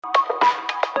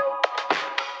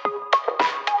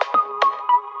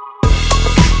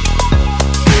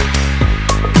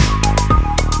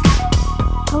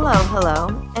Hello,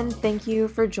 and thank you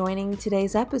for joining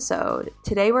today's episode.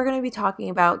 Today, we're going to be talking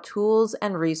about tools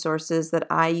and resources that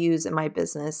I use in my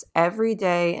business every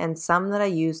day and some that I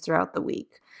use throughout the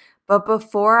week. But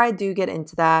before I do get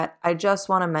into that, I just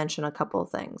want to mention a couple of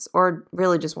things, or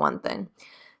really just one thing.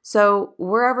 So,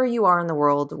 wherever you are in the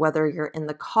world, whether you're in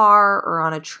the car or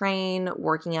on a train,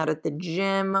 working out at the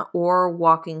gym, or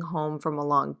walking home from a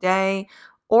long day,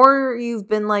 or you've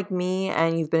been like me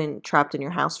and you've been trapped in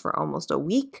your house for almost a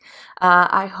week,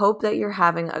 I hope that you're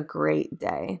having a great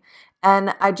day.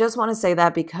 And I just want to say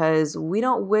that because we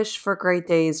don't wish for great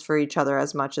days for each other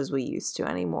as much as we used to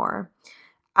anymore.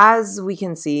 As we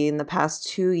can see in the past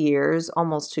 2 years,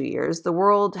 almost 2 years, the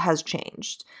world has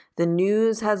changed. The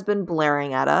news has been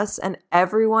blaring at us, and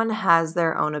everyone has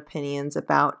their own opinions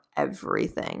about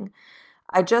everything.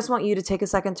 I just want you to take a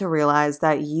second to realize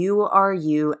that you are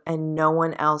you and no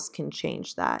one else can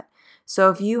change that. So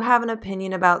if you have an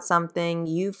opinion about something,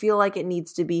 you feel like it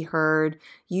needs to be heard,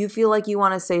 you feel like you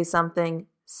want to say something,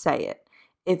 say it.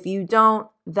 If you don't,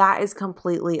 that is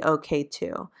completely okay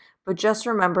too. But just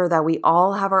remember that we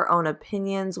all have our own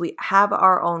opinions, we have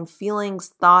our own feelings,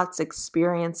 thoughts,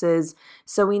 experiences,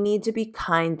 so we need to be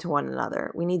kind to one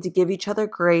another. We need to give each other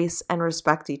grace and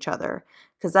respect each other,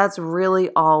 because that's really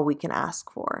all we can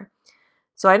ask for.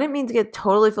 So I didn't mean to get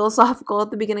totally philosophical at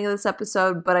the beginning of this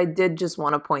episode, but I did just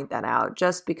want to point that out,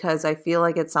 just because I feel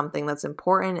like it's something that's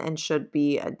important and should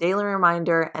be a daily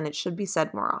reminder, and it should be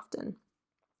said more often.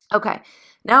 Okay,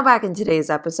 now back in today's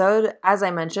episode. As I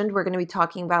mentioned, we're going to be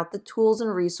talking about the tools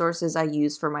and resources I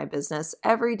use for my business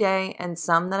every day and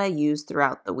some that I use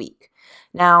throughout the week.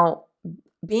 Now,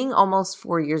 being almost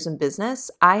 4 years in business,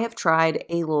 I have tried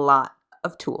a lot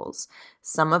of tools.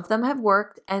 Some of them have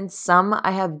worked and some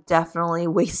I have definitely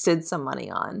wasted some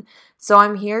money on. So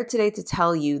I'm here today to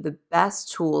tell you the best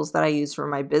tools that I use for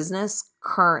my business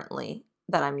currently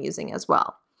that I'm using as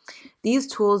well. These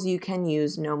tools you can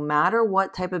use no matter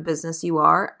what type of business you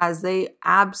are, as they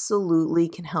absolutely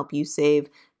can help you save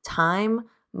time,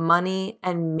 money,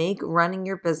 and make running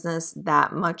your business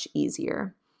that much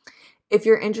easier. If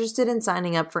you're interested in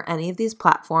signing up for any of these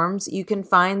platforms, you can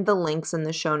find the links in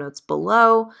the show notes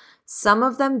below. Some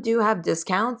of them do have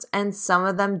discounts and some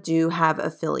of them do have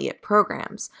affiliate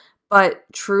programs. But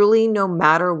truly, no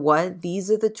matter what,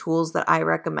 these are the tools that I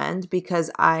recommend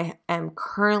because I am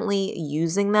currently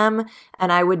using them,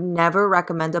 and I would never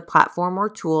recommend a platform or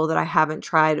tool that I haven't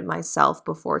tried myself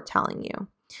before telling you.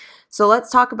 So let's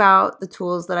talk about the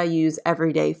tools that I use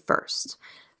every day first.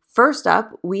 First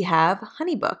up, we have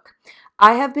HoneyBook.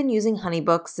 I have been using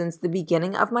HoneyBook since the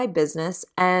beginning of my business,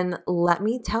 and let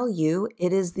me tell you,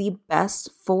 it is the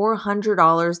best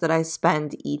 $400 that I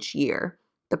spend each year.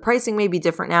 The pricing may be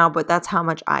different now, but that's how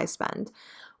much I spend.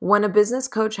 When a business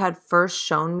coach had first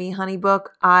shown me HoneyBook,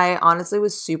 I honestly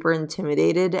was super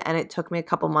intimidated, and it took me a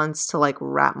couple months to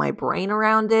wrap my brain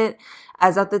around it,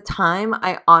 as at the time,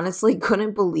 I honestly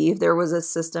couldn't believe there was a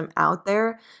system out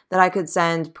there that I could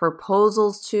send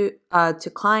proposals to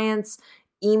clients,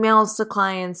 emails to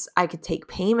clients, I could take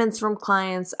payments from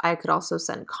clients, I could also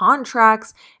send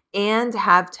contracts, and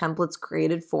have templates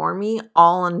created for me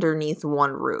all underneath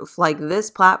one roof. This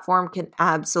platform can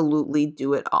absolutely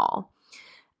do it all.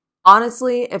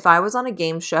 Honestly, if I was on a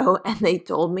game show and they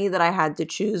told me that I had to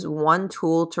choose one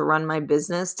tool to run my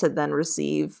business to then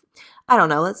receive, I don't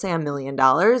know, let's say $1 million,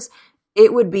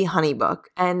 it would be HoneyBook.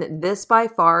 And this by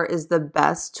far is the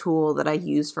best tool that I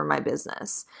use for my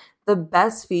business. The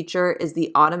best feature is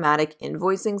the automatic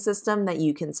invoicing system that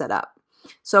you can set up.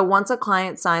 So once a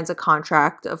client signs a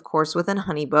contract, of course, within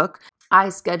HoneyBook, I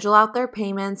schedule out their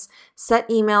payments, set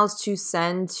emails to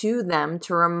send to them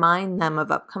to remind them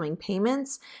of upcoming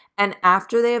payments, and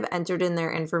after they have entered in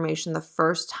their information the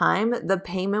first time, the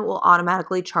payment will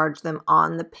automatically charge them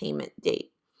on the payment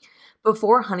date.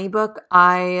 Before HoneyBook,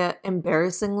 I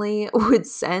embarrassingly would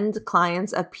send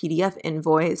clients a PDF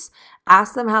invoice,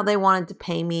 ask them how they wanted to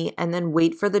pay me, and then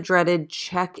wait for the dreaded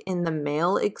check in the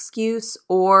mail excuse,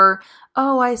 or,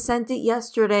 oh, I sent it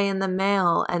yesterday in the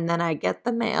mail, and then I get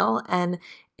the mail and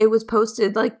it was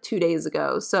posted 2 days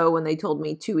ago. So when they told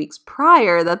me 2 weeks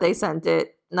prior that they sent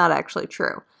it, not actually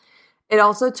true. It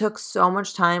also took so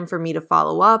much time for me to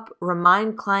follow up,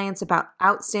 remind clients about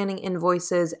outstanding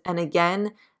invoices, and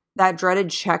again, that dreaded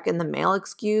check in the mail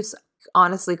excuse,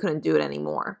 honestly couldn't do it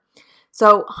anymore.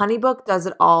 So HoneyBook does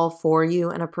it all for you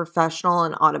in a professional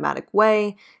and automatic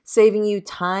way, saving you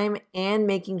time and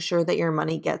making sure that your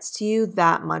money gets to you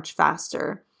that much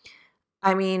faster.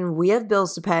 I mean, we have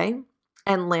bills to pay,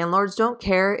 and landlords don't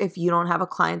care if you don't have a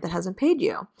client that hasn't paid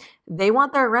you. They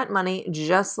want their rent money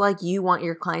just like you want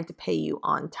your client to pay you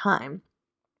on time.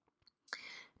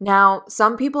 Now,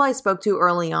 some people I spoke to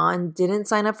early on didn't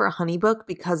sign up for HoneyBook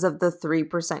because of the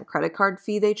 3% credit card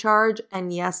fee they charge.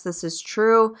 And yes, this is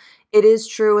true. It is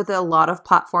true with a lot of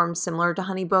platforms similar to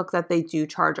HoneyBook that they do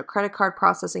charge a credit card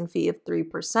processing fee of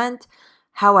 3%.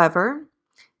 However,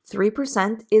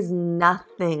 3% is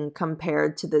nothing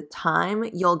compared to the time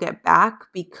you'll get back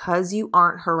because you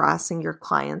aren't harassing your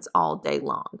clients all day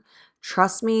long.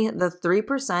 Trust me, the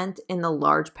 3% in the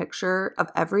large picture of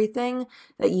everything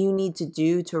that you need to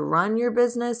do to run your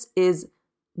business is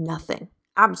nothing.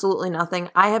 Absolutely nothing.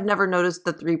 I have never noticed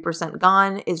the 3%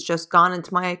 gone. It's just gone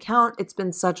into my account. It's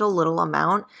been such a little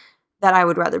amount that I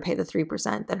would rather pay the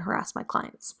 3% than harass my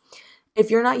clients.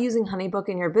 If you're not using HoneyBook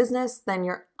in your business, then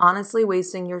you're honestly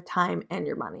wasting your time and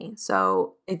your money.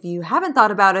 So if you haven't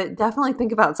thought about it, definitely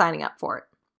think about signing up for it.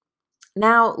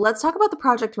 Now, let's talk about the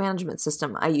project management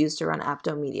system I use to run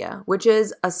Apto Media, which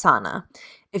is Asana.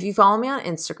 If you follow me on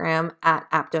Instagram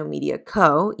at Apto Media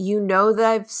Co., you know that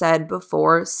I've said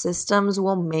before, systems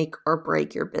will make or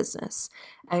break your business.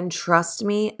 And trust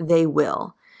me, they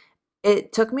will.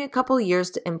 It took me a couple years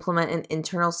to implement an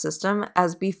internal system,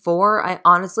 as before I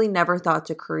honestly never thought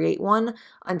to create one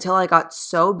until I got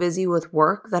so busy with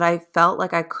work that I felt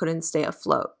like I couldn't stay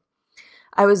afloat.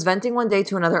 I was venting one day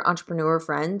to another entrepreneur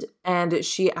friend, and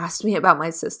she asked me about my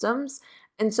systems.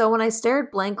 And so when I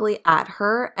stared blankly at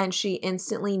her and she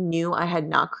instantly knew I had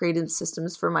not created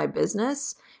systems for my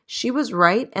business, she was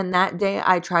right. And that day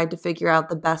I tried to figure out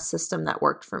the best system that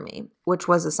worked for me, which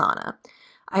was Asana.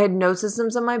 I had no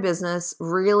systems in my business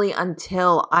really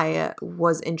until I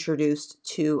was introduced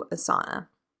to Asana.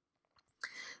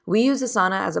 We use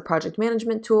Asana as a project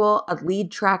management tool, a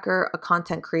lead tracker, a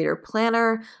content creator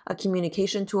planner, a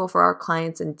communication tool for our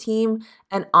clients and team.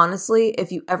 And honestly,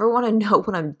 if you ever want to know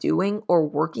what I'm doing or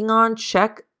working on,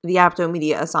 check the Apto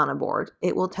Media Asana board.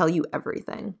 It will tell you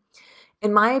everything.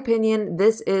 In my opinion,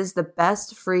 this is the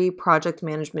best free project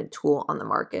management tool on the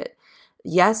market.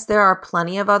 Yes, there are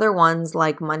plenty of other ones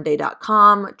like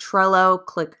Monday.com, Trello,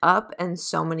 ClickUp, and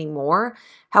so many more.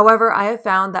 However, I have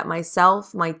found that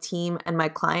myself, my team, and my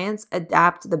clients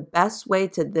adapt the best way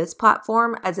to this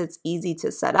platform as it's easy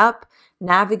to set up,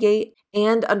 navigate,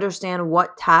 and understand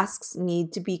what tasks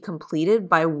need to be completed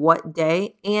by what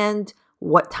day and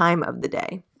what time of the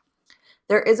day.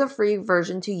 There is a free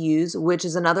version to use, which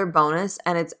is another bonus,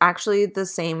 and it's actually the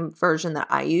same version that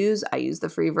I use. I use the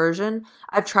free version.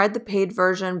 I've tried the paid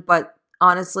version, but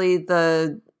honestly,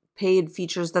 the paid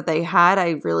features that they had,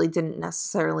 I really didn't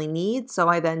necessarily need, so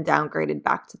I then downgraded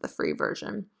back to the free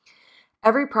version.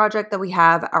 Every project that we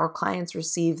have, our clients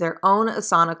receive their own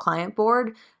Asana client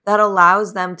board that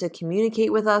allows them to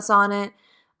communicate with us on it,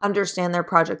 understand their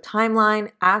project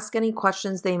timeline, ask any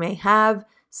questions they may have,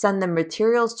 send them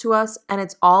materials to us, and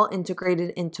it's all integrated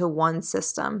into one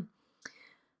system.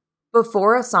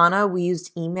 Before Asana, we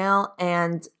used email,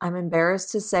 and I'm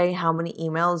embarrassed to say how many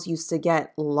emails used to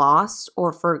get lost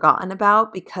or forgotten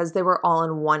about because they were all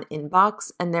in one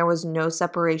inbox and there was no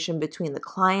separation between the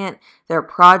client, their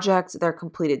project, their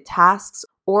completed tasks,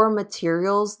 or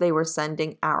materials they were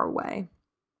sending our way.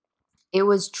 It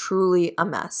was truly a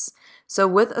mess. So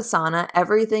with Asana,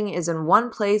 everything is in one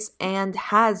place and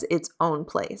has its own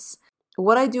place.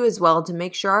 What I do as well to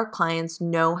make sure our clients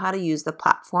know how to use the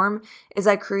platform is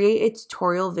I create a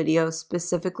tutorial video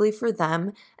specifically for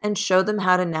them and show them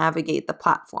how to navigate the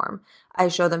platform. I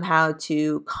show them how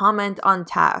to comment on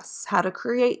tasks, how to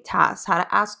create tasks, how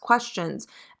to ask questions,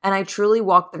 and I truly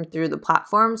walk them through the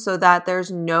platform so that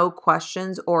there's no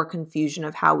questions or confusion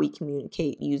of how we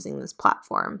communicate using this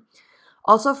platform.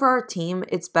 Also for our team,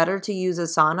 it's better to use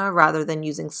Asana rather than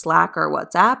using Slack or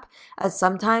WhatsApp, as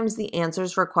sometimes the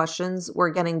answers for questions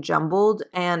were getting jumbled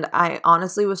and I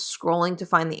honestly was scrolling to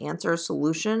find the answer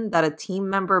solution that a team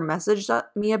member messaged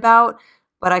me about,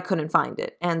 but I couldn't find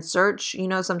it. And search,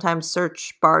 sometimes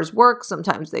search bars work,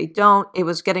 sometimes they don't. It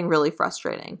was getting really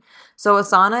frustrating. So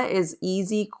Asana is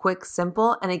easy, quick,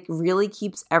 simple, and it really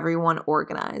keeps everyone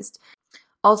organized.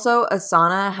 Also,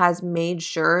 Asana has made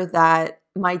sure that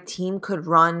my team could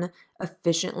run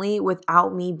efficiently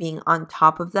without me being on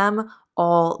top of them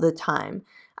all the time.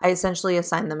 I essentially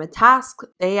assign them a task,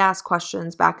 they ask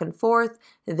questions back and forth,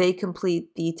 they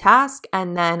complete the task,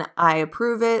 and then I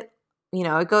approve it.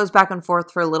 It goes back and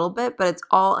forth for a little bit, but it's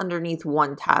all underneath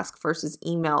one task versus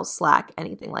email, Slack,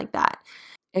 anything like that.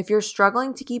 If you're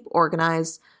struggling to keep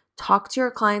organized, talk to your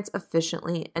clients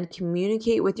efficiently and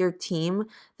communicate with your team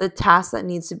the task that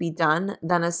needs to be done,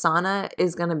 then Asana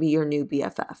is going to be your new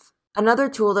BFF. Another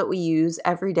tool that we use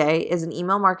every day is an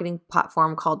email marketing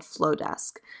platform called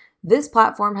Flowdesk. This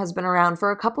platform has been around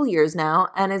for a couple years now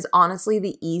and is honestly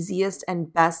the easiest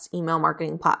and best email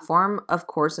marketing platform, of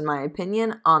course, in my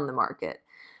opinion, on the market.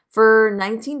 For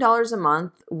 $19 a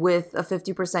month with a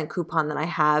 50% coupon that I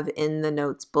have in the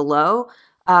notes below,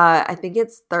 I think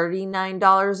it's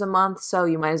 $39 a month, so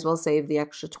you might as well save the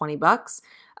extra 20 bucks.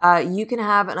 You can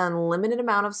have an unlimited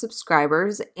amount of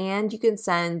subscribers and you can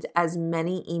send as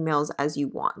many emails as you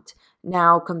want.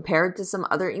 Now, compared to some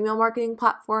other email marketing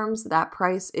platforms, that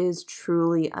price is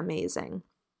truly amazing.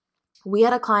 We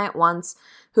had a client once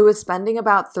who was spending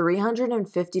about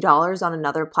 $350 on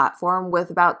another platform with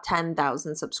about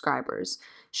 10,000 subscribers.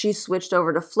 She switched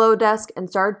over to Flowdesk and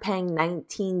started paying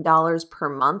 $19 per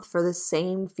month for the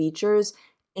same features,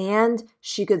 and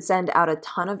she could send out a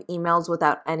ton of emails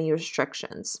without any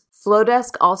restrictions.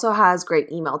 Flowdesk also has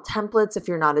great email templates if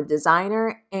you're not a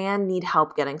designer and need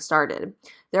help getting started.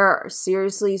 There are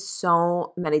seriously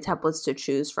so many templates to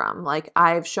choose from. Like,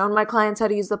 I've shown my clients how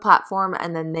to use the platform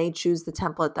and then they choose the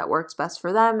template that works best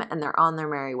for them and they're on their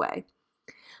merry way.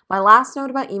 My last note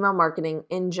about email marketing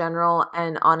in general,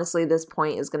 and honestly, this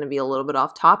point is going to be a little bit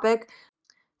off topic.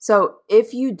 So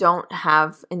if you don't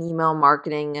have an email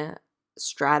marketing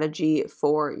strategy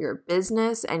for your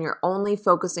business and you're only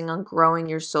focusing on growing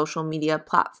your social media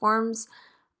platforms,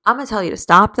 I'm going to tell you to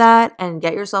stop that and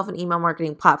get yourself an email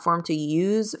marketing platform to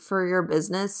use for your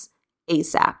business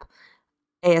ASAP.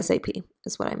 ASAP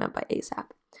is what I meant by ASAP.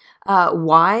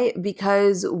 Why?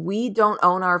 Because we don't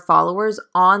own our followers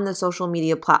on the social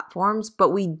media platforms, but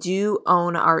we do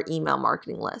own our email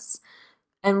marketing lists.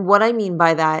 And what I mean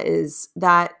by that is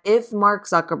that if Mark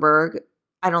Zuckerberg,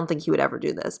 I don't think he would ever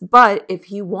do this, but if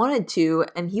he wanted to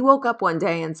and he woke up one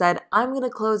day and said, I'm going to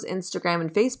close Instagram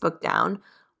and Facebook down,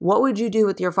 what would you do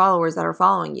with your followers that are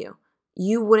following you?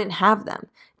 You wouldn't have them.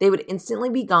 They would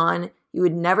instantly be gone. You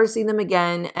would never see them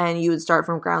again, and you would start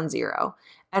from ground zero.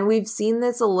 And we've seen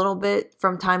this a little bit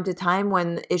from time to time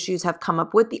when issues have come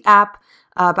up with the app.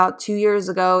 About 2 years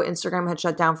ago, Instagram had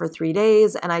shut down for 3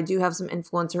 days, and I do have some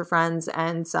influencer friends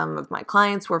and some of my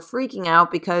clients were freaking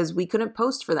out because we couldn't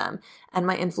post for them. And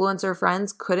my influencer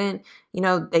friends couldn't,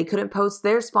 they couldn't post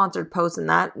their sponsored posts, and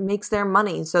that makes their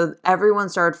money. So everyone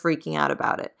started freaking out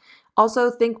about it. Also,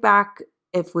 think back,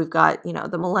 if we've got, the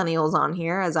millennials on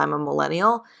here, as I'm a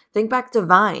millennial, think back to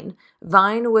Vine.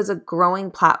 Vine was a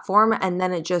growing platform and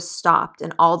then it just stopped.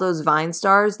 And all those Vine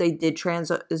stars, they did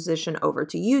transition over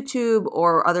to YouTube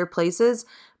or other places.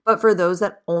 But for those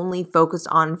that only focused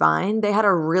on Vine, they had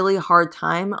a really hard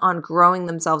time on growing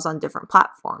themselves on different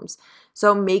platforms.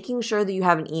 So making sure that you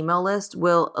have an email list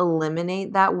will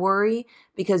eliminate that worry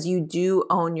because you do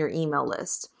own your email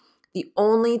list. The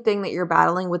only thing that you're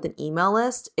battling with an email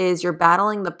list is you're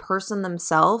battling the person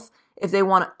themselves if they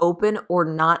want to open or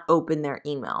not open their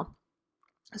email.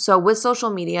 So with social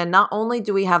media, not only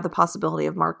do we have the possibility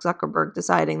of Mark Zuckerberg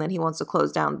deciding that he wants to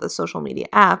close down the social media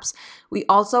apps, we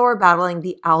also are battling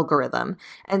the algorithm.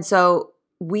 And so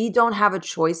we don't have a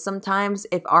choice sometimes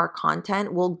if our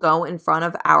content will go in front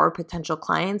of our potential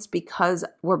clients because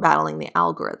we're battling the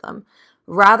algorithm,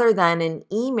 rather than an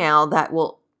email that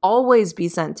will always be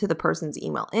sent to the person's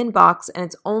email inbox, and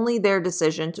it's only their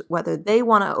decision to whether they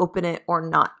want to open it or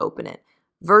not open it,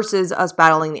 versus us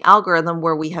battling the algorithm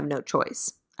where we have no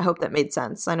choice. I hope that made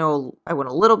sense. I know I went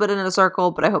a little bit in a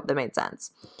circle, but I hope that made sense.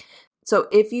 So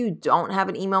if you don't have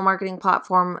an email marketing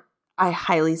platform, I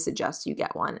highly suggest you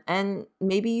get one and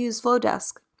maybe use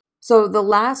Flowdesk. So the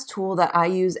last tool that I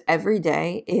use every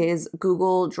day is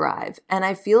Google Drive. And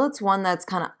I feel it's one that's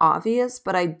kind of obvious,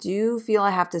 but I do feel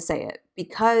I have to say it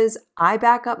because I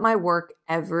back up my work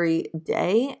every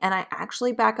day, and I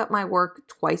actually back up my work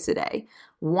twice a day.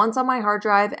 Once on my hard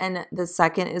drive and the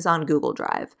second is on Google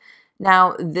Drive.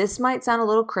 Now, this might sound a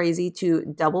little crazy to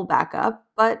double backup,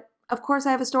 but of course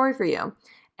I have a story for you.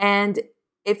 And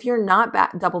if you're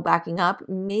not double backing up,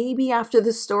 maybe after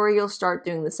this story, you'll start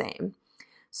doing the same.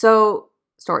 So,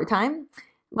 story time.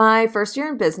 My first year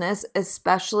in business,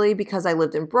 especially because I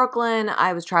lived in Brooklyn,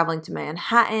 I was traveling to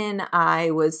Manhattan,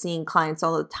 I was seeing clients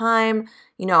all the time.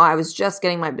 I was just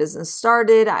getting my business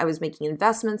started. I was making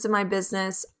investments in my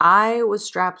business. I was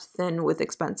strapped thin with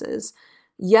expenses.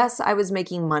 Yes, I was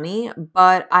making money,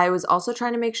 but I was also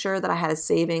trying to make sure that I had a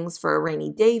savings for a rainy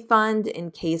day fund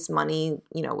in case money,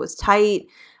 was tight.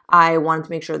 I wanted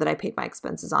to make sure that I paid my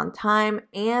expenses on time,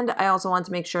 and I also wanted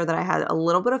to make sure that I had a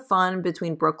little bit of fun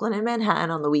between Brooklyn and Manhattan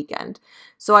on the weekend.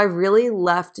 So I really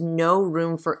left no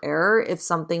room for error if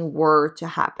something were to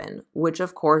happen, which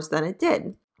of course then it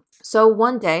did. So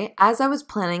one day, as I was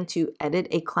planning to edit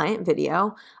a client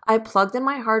video, I plugged in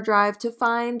my hard drive to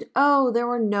find, there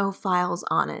were no files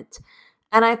on it.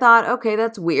 And I thought, okay,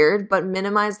 that's weird, but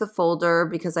minimized the folder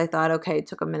because I thought, okay, it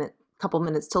took couple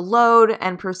minutes to load,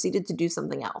 and proceeded to do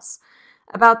something else.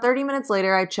 About 30 minutes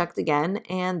later, I checked again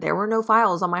and there were no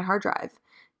files on my hard drive.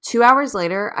 2 hours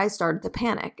later, I started to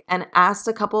panic and asked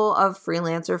a couple of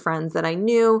freelancer friends that I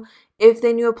knew if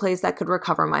they knew a place that could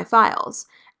recover my files.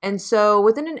 And so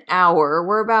within an hour,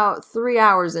 we're about 3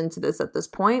 hours into this at this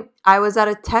point, I was at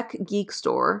a tech geek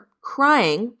store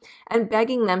crying and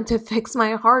begging them to fix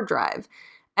my hard drive.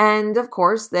 And of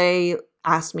course, they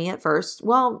asked me at first,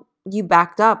 well, you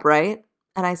backed up, right?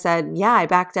 And I said, yeah, I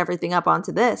backed everything up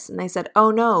onto this. And they said, oh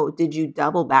no, did you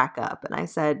double back up? And I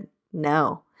said,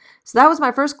 no. So that was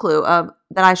my first clue of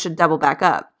that I should double back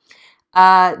up.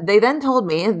 They then told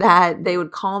me that they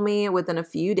would call me within a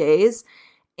few days,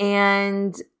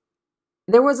 and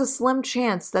there was a slim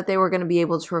chance that they were going to be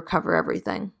able to recover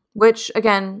everything, which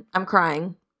again, I'm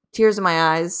crying, tears in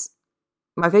my eyes.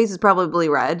 My face is probably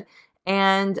red,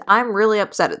 and I'm really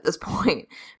upset at this point.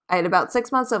 I had about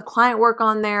 6 months of client work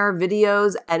on there,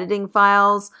 videos, editing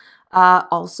files.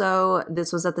 Also,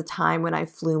 this was at the time when I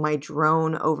flew my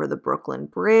drone over the Brooklyn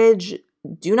Bridge.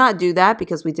 Do not do that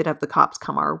because we did have the cops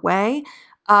come our way.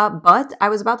 But I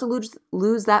was about to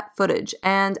lose that footage,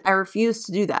 and I refused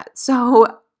to do that. So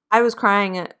I was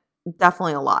crying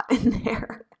definitely a lot in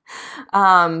there.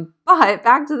 But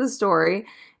back to the story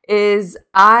is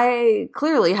I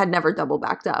clearly had never double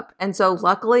backed up. And so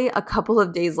luckily, a couple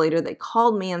of days later, they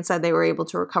called me and said they were able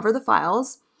to recover the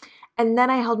files. And then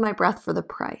I held my breath for the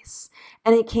price.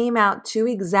 And it came out to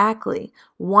exactly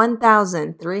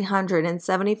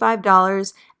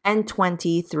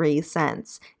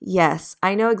 $1,375.23. Yes,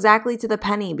 I know exactly to the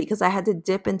penny because I had to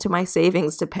dip into my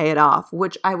savings to pay it off,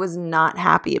 which I was not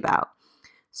happy about.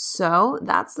 So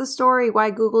that's the story why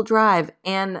Google Drive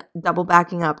and double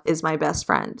backing up is my best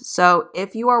friend. So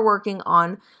if you are working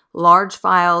on large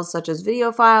files such as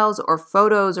video files or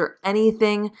photos or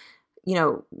anything,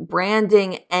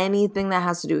 branding, anything that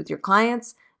has to do with your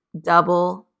clients,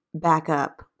 double back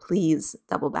up. Please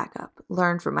double back up.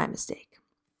 Learn from my mistake.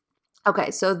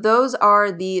 Okay, so those are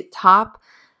the top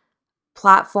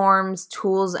platforms,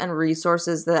 tools, and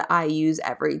resources that I use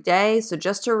every day. So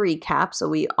just to recap, so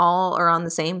we all are on the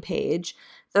same page,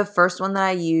 the first one that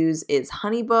I use is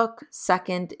HoneyBook,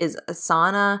 second is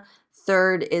Asana,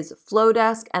 third is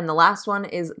Flowdesk, and the last one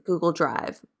is Google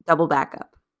Drive, double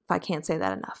backup, if I can't say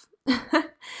that enough.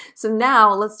 So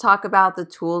now let's talk about the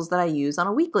tools that I use on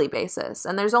a weekly basis.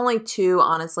 And there's only two,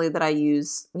 honestly, that I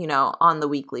use, on the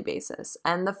weekly basis.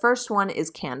 And the first one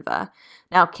is Canva.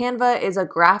 Now, Canva is a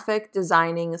graphic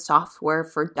designing software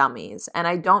for dummies. And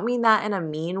I don't mean that in a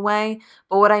mean way,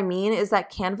 but what I mean is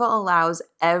that Canva allows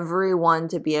everyone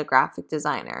to be a graphic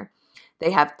designer.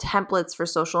 They have templates for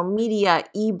social media,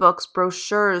 ebooks,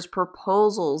 brochures,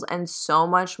 proposals, and so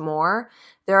much more.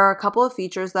 There are a couple of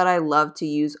features that I love to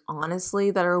use,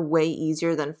 honestly, that are way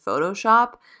easier than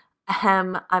Photoshop.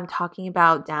 I'm talking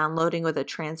about downloading with a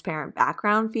transparent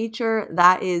background feature.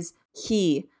 That is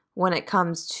key when it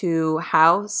comes to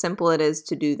how simple it is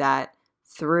to do that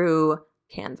through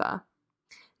Canva.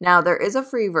 Now, there is a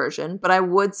free version, but I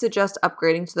would suggest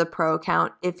upgrading to the Pro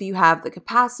account if you have the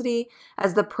capacity,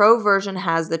 as the Pro version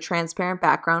has the transparent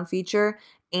background feature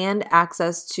and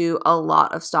access to a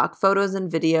lot of stock photos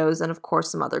and videos, and of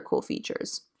course, some other cool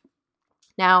features.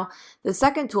 Now, the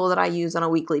second tool that I use on a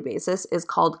weekly basis is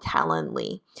called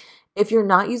Calendly. If you're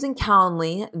not using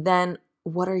Calendly, then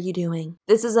what are you doing?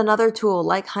 This is another tool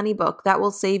like HoneyBook that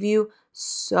will save you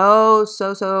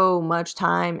so much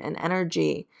time and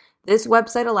energy. This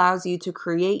website allows you to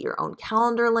create your own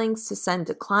calendar links to send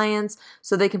to clients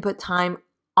so they can put time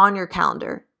on your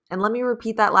calendar. And let me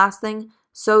repeat that last thing,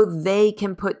 so they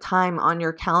can put time on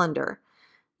your calendar.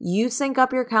 You sync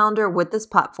up your calendar with this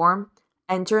platform,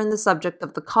 enter in the subject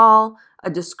of the call, a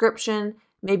description,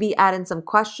 maybe add in some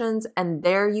questions, and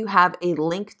there you have a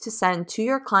link to send to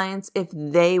your clients if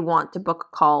they want to book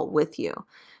a call with you.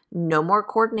 No more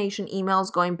coordination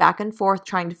emails going back and forth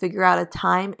trying to figure out a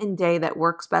time and day that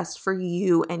works best for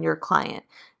you and your client.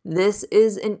 This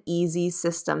is an easy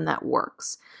system that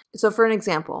works. So for an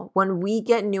example, when we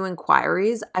get new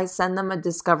inquiries, I send them a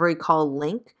discovery call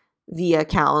link via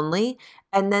Calendly,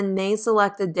 and then they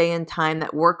select a day and time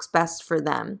that works best for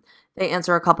them. They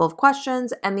answer a couple of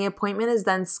questions, and the appointment is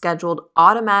then scheduled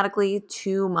automatically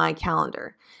to my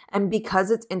calendar. And because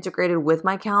it's integrated with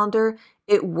my calendar,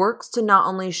 it works to not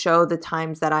only show the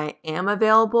times that I am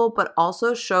available, but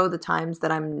also show the times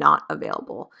that I'm not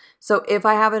available. So if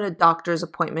I have a doctor's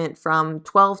appointment from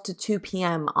 12 to 2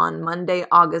 p.m. on Monday,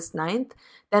 August 9th,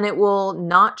 then it will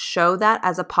not show that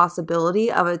as a possibility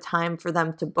of a time for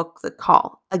them to book the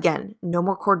call. Again, no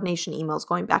more coordination emails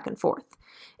going back and forth.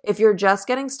 If you're just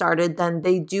getting started, then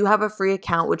they do have a free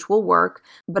account, which will work.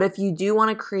 But if you do want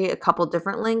to create a couple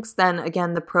different links, then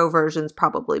again, the pro version is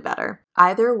probably better.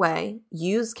 Either way,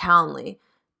 use Calendly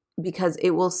because it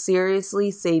will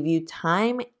seriously save you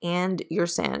time and your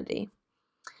sanity.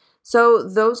 So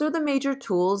those are the major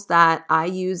tools that I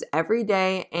use every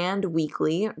day and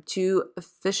weekly to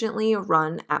efficiently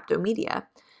run Aptomedia.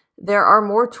 There are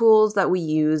more tools that we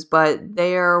use, but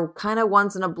they're kind of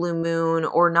once in a blue moon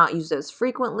or not used as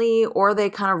frequently, or they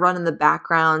kind of run in the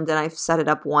background and I've set it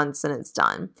up once and it's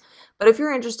done. But if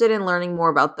you're interested in learning more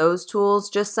about those tools,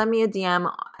 just send me a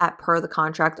DM at Per the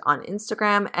Contract on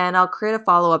Instagram and I'll create a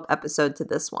follow-up episode to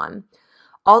this one.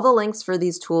 All the links for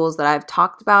these tools that I've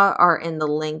talked about are in the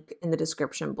link in the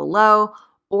description below,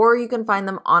 or you can find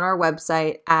them on our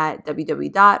website at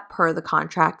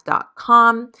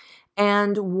www.perthecontract.com.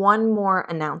 And one more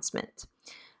announcement.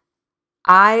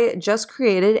 I just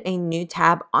created a new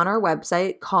tab on our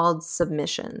website called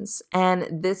Submissions,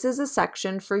 and this is a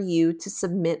section for you to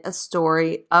submit a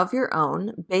story of your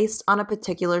own based on a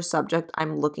particular subject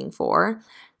I'm looking for,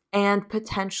 and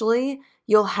potentially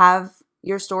you'll have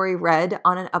your story read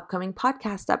on an upcoming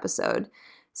podcast episode.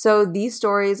 So these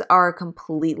stories are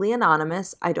completely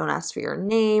anonymous. I don't ask for your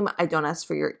name. I don't ask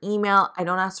for your email. I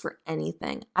don't ask for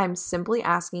anything. I'm simply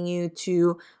asking you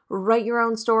to write your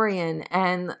own story in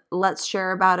and let's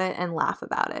share about it and laugh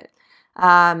about it.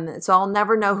 So I'll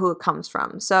never know who it comes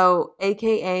from. So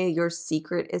AKA your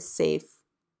secret is safe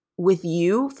with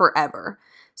you forever.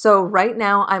 So right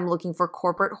now I'm looking for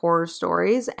corporate horror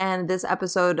stories, and this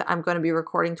episode I'm going to be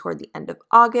recording toward the end of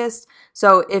August.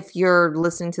 So if you're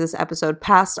listening to this episode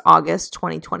past August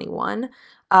 2021,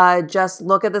 just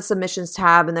look at the submissions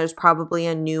tab and there's probably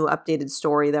a new updated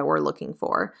story that we're looking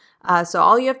for. So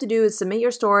all you have to do is submit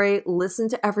your story, listen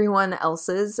to everyone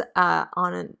else's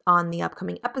on the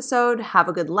upcoming episode, have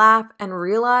a good laugh, and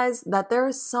realize that there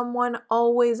is someone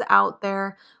always out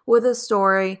there with a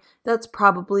story that's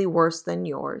probably worse than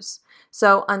yours.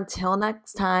 So until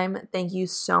next time, thank you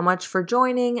so much for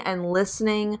joining and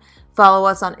listening. Follow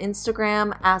us on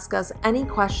Instagram, ask us any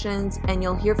questions, and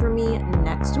you'll hear from me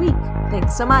next week.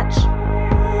 Thanks so much.